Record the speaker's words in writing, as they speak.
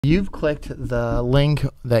You've clicked the link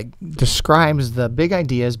that describes the big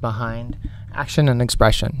ideas behind action and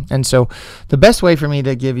expression. And so the best way for me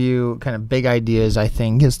to give you kind of big ideas, I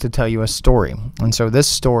think, is to tell you a story. And so this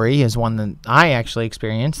story is one that I actually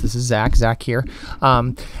experienced. This is Zach here.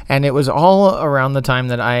 And it was all around the time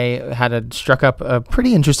that I had struck up a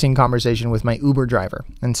pretty interesting conversation with my Uber driver.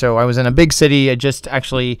 And so I was in a big city. I just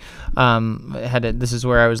actually this is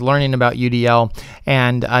where I was learning about UDL.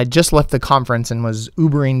 And I just left the conference and was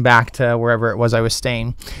Ubering back to wherever it was I was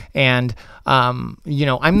staying. And I'm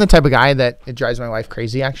the type of guy that it drives my wife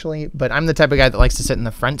crazy actually, but I'm the type of guy that likes to sit in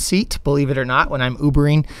the front seat, believe it or not, when I'm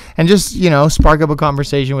Ubering and just, spark up a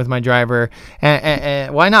conversation with my driver.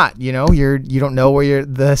 And why not? You don't know where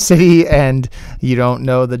the city and you don't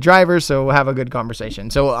know the driver, so have a good conversation.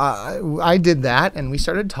 So I did that and we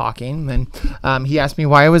started talking, and he asked me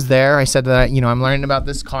why I was there. I said that, I'm learning about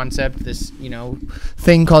this concept, this,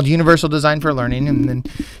 thing called universal design for learning. And then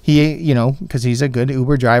he, because he's a good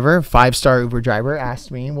Uber driver, 5-star Uber driver, asked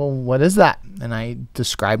me, well, what is that? And I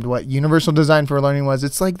described what universal design for learning was.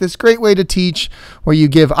 It's like this great way to teach where you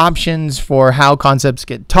give options for how concepts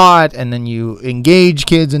get taught, and then you engage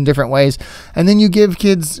kids in different ways, and then you give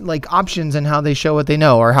kids like options in how they show what they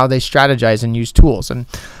know or how they strategize and use tools. And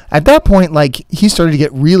at that point, he started to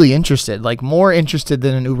get really interested, more interested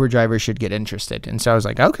than an Uber driver should get interested. And so I was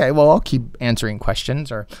like, okay, well, I'll keep answering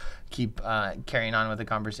questions or keep carrying on with the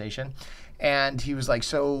conversation. And he was like,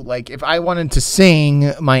 so if I wanted to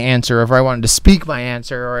sing my answer, or if I wanted to speak my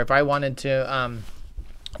answer, or if I wanted to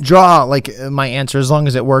draw my answer, as long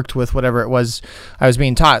as it worked with whatever it was I was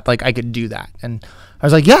being taught, I could do that. And I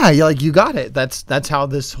was like, yeah, you got it. That's how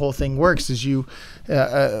this whole thing works, is you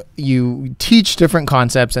teach different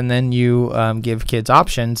concepts, and then you give kids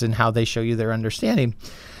options and how they show you their understanding.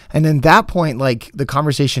 And at that point, the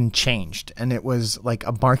conversation changed, and it was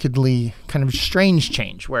a markedly kind of strange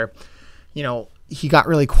change where, he got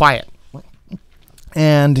really quiet,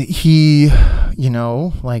 and he, when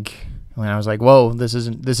I was like, whoa, this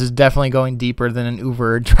is definitely going deeper than an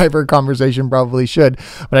Uber driver conversation probably should,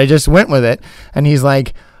 but I just went with it. And he's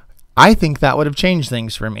like, I think that would have changed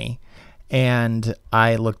things for me. And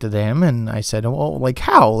I looked at him and I said, well,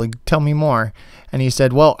 how? Tell me more. And he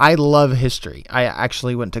said, well, I love history. I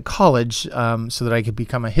actually went to college so that I could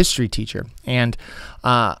become a history teacher. And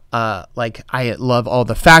I love all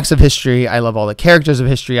the facts of history. I love all the characters of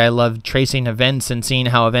history. I love tracing events and seeing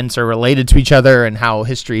how events are related to each other and how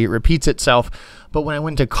history repeats itself. But when I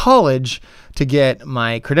went to college to get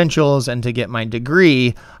my credentials and to get my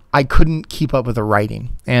degree, I couldn't keep up with the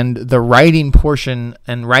writing, and the writing portion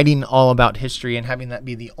and writing all about history and having that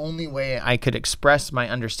be the only way I could express my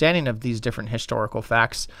understanding of these different historical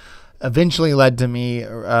facts eventually led to me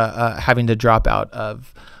having to drop out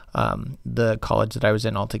of the college that I was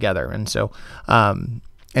in altogether. And so,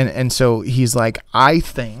 and so he's like, I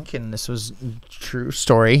think, and this was a true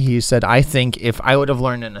story, he said, I think if I would have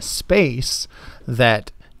learned in a space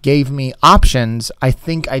that gave me options, I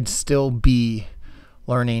think I'd still be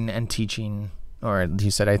learning and teaching, or he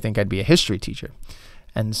said, I think I'd be a history teacher.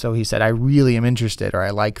 And so he said, I really am interested, or I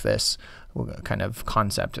like this kind of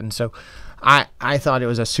concept. And so I thought it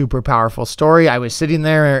was a super powerful story. I was sitting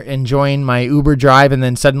there enjoying my Uber drive, and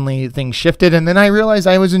then suddenly things shifted. And then I realized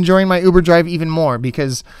I was enjoying my Uber drive even more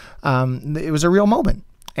because it was a real moment.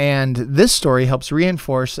 And this story helps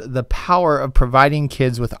reinforce the power of providing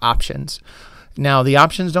kids with options. Now, the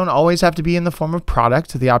options don't always have to be in the form of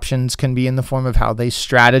product. The options can be in the form of how they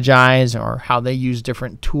strategize, or how they use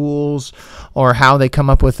different tools, or how they come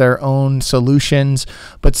up with their own solutions.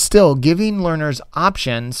 But still, giving learners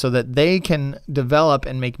options so that they can develop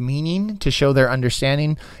and make meaning to show their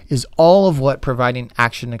understanding is all of what providing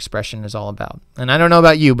action expression is all about. And I don't know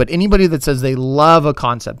about you, but anybody that says they love a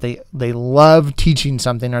concept, they love teaching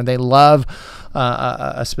something, or they love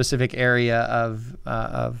a specific area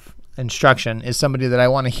of instruction, is somebody that I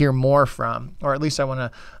want to hear more from, or at least I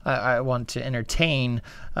want to entertain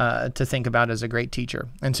to think about as a great teacher.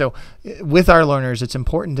 And so with our learners, it's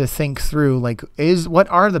important to think through what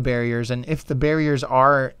are the barriers, and if the barriers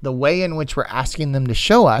are the way in which we're asking them to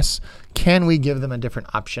show us, can we give them a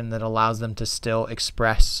different option that allows them to still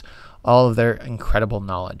express all of their incredible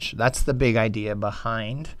knowledge? That's the big idea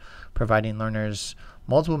behind providing learners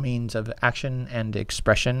multiple means of action and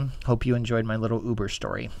expression. Hope you enjoyed my little Uber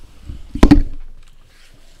story.